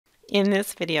In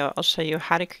this video, I'll show you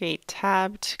how to create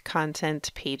tabbed content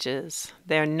pages.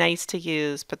 They're nice to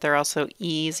use, but they're also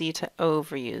easy to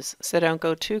overuse, so don't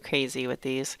go too crazy with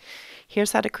these.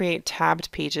 Here's how to create tabbed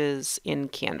pages in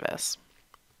Canvas.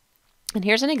 And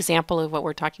here's an example of what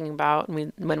we're talking about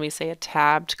when we say a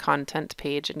tabbed content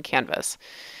page in Canvas.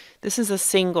 This is a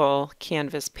single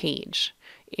Canvas page.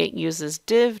 It uses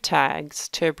div tags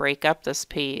to break up this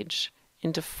page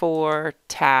into 4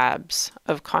 tabs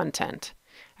of content.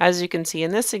 As you can see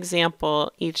in this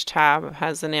example, each tab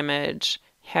has an image,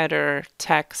 header,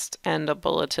 text, and a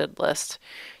bulleted list.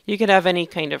 You could have any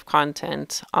kind of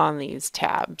content on these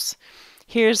tabs.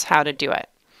 Here's how to do it.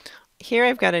 Here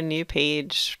I've got a new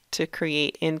page to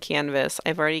create in Canvas.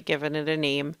 I've already given it a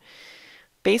name.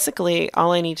 Basically,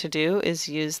 all I need to do is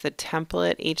use the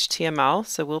template HTML.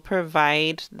 So we'll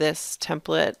provide this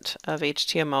template of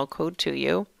HTML code to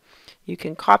you. You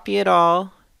can copy it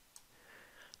all.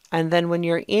 And then when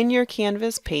you're in your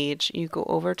Canvas page, you go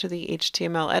over to the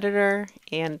HTML editor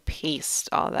and paste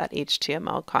all that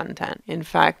HTML content. In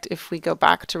fact, if we go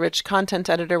back to Rich Content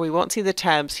Editor, we won't see the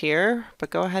tabs here, but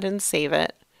go ahead and save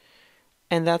it.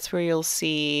 And that's where you'll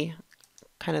see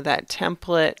kind of that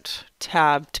template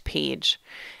tabbed page.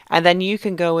 And then you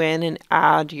can go in and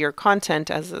add your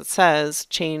content as it says,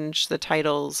 change the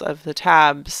titles of the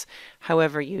tabs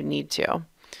however you need to.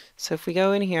 So if we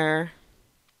go in here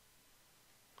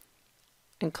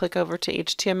and click over to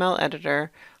HTML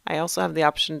editor, I also have the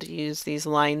option to use these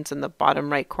lines in the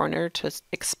bottom right corner to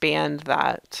expand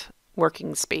that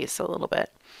working space a little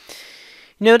bit.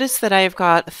 Notice that I've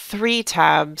got 3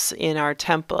 tabs in our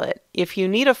template. If you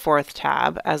need a 4th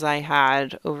tab, as I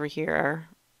had over here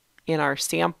in our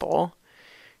sample,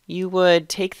 you would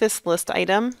take this list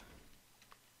item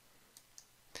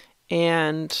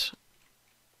and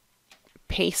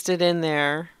paste it in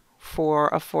there for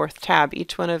a 4th tab.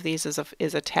 Each one of these is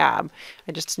a tab.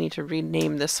 I just need to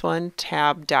rename this one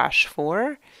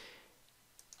tab-4,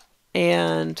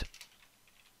 and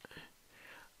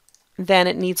then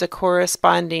it needs a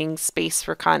corresponding space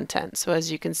for content. So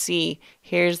as you can see,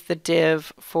 here's the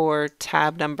div for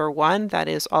tab number 1. That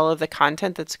is all of the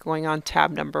content that's going on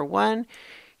tab number 1.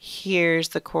 Here's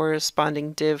the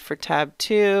corresponding div for tab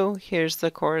 2. Here's the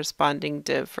corresponding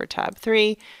div for tab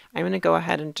 3. I'm going to go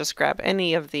ahead and just grab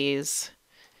any of these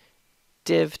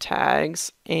div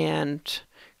tags and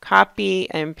copy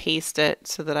and paste it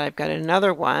so that I've got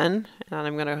another one. And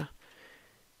I'm going to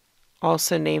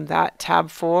also name that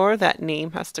tab 4. That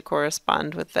name has to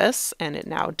correspond with this, and it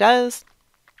now does.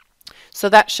 So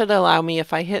that should allow me,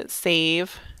 if I hit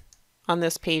save on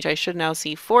this page, I should now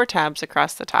see 4 tabs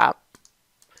across the top.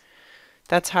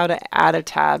 That's how to add a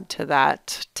tab to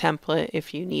that template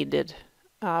if you needed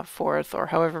 4th or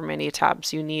however many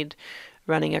tabs you need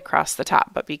running across the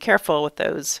top. But be careful with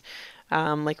those.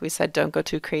 Like we said, don't go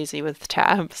too crazy with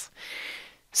tabs.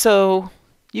 So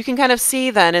you can kind of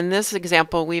see then in this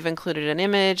example, we've included an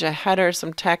image, a header,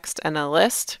 some text, and a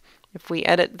list. If we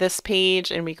edit this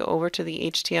page and we go over to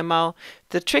the HTML,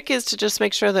 the trick is to just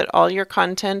make sure that all your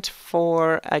content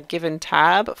for a given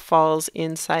tab falls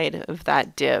inside of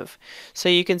that div. So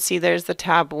you can see there's the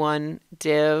tab 1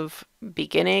 div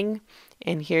beginning,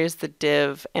 and here's the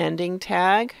div ending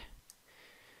tag.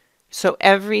 So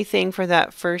everything for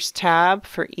that first tab,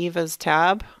 for Eva's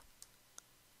tab,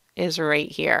 is right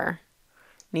here.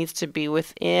 Needs to be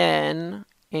within,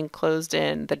 enclosed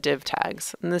in the div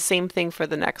tags. And the same thing for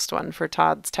the next one. For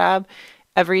Todd's tab,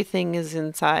 everything is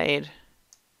inside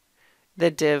the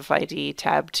div ID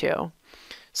tab 2.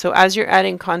 So as you're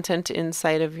adding content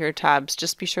inside of your tabs,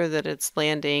 just be sure that it's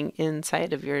landing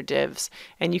inside of your divs.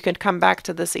 And you can come back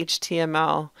to this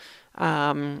HTML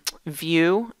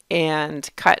view and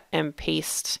cut and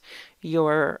paste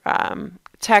your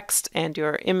text and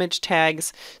your image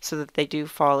tags so that they do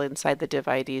fall inside the div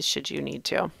IDs should you need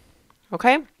to.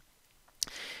 Okay?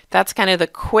 That's kind of the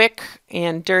quick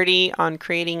and dirty on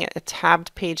creating a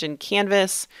tabbed page in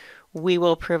Canvas. We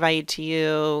will provide to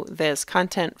you this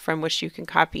content from which you can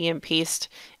copy and paste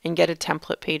and get a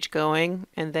template page going,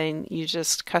 and then you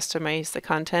just customize the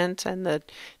content and the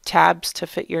tabs to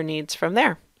fit your needs from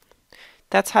there.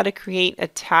 That's how to create a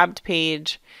tabbed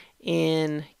page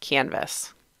in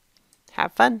Canvas.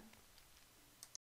 Have fun.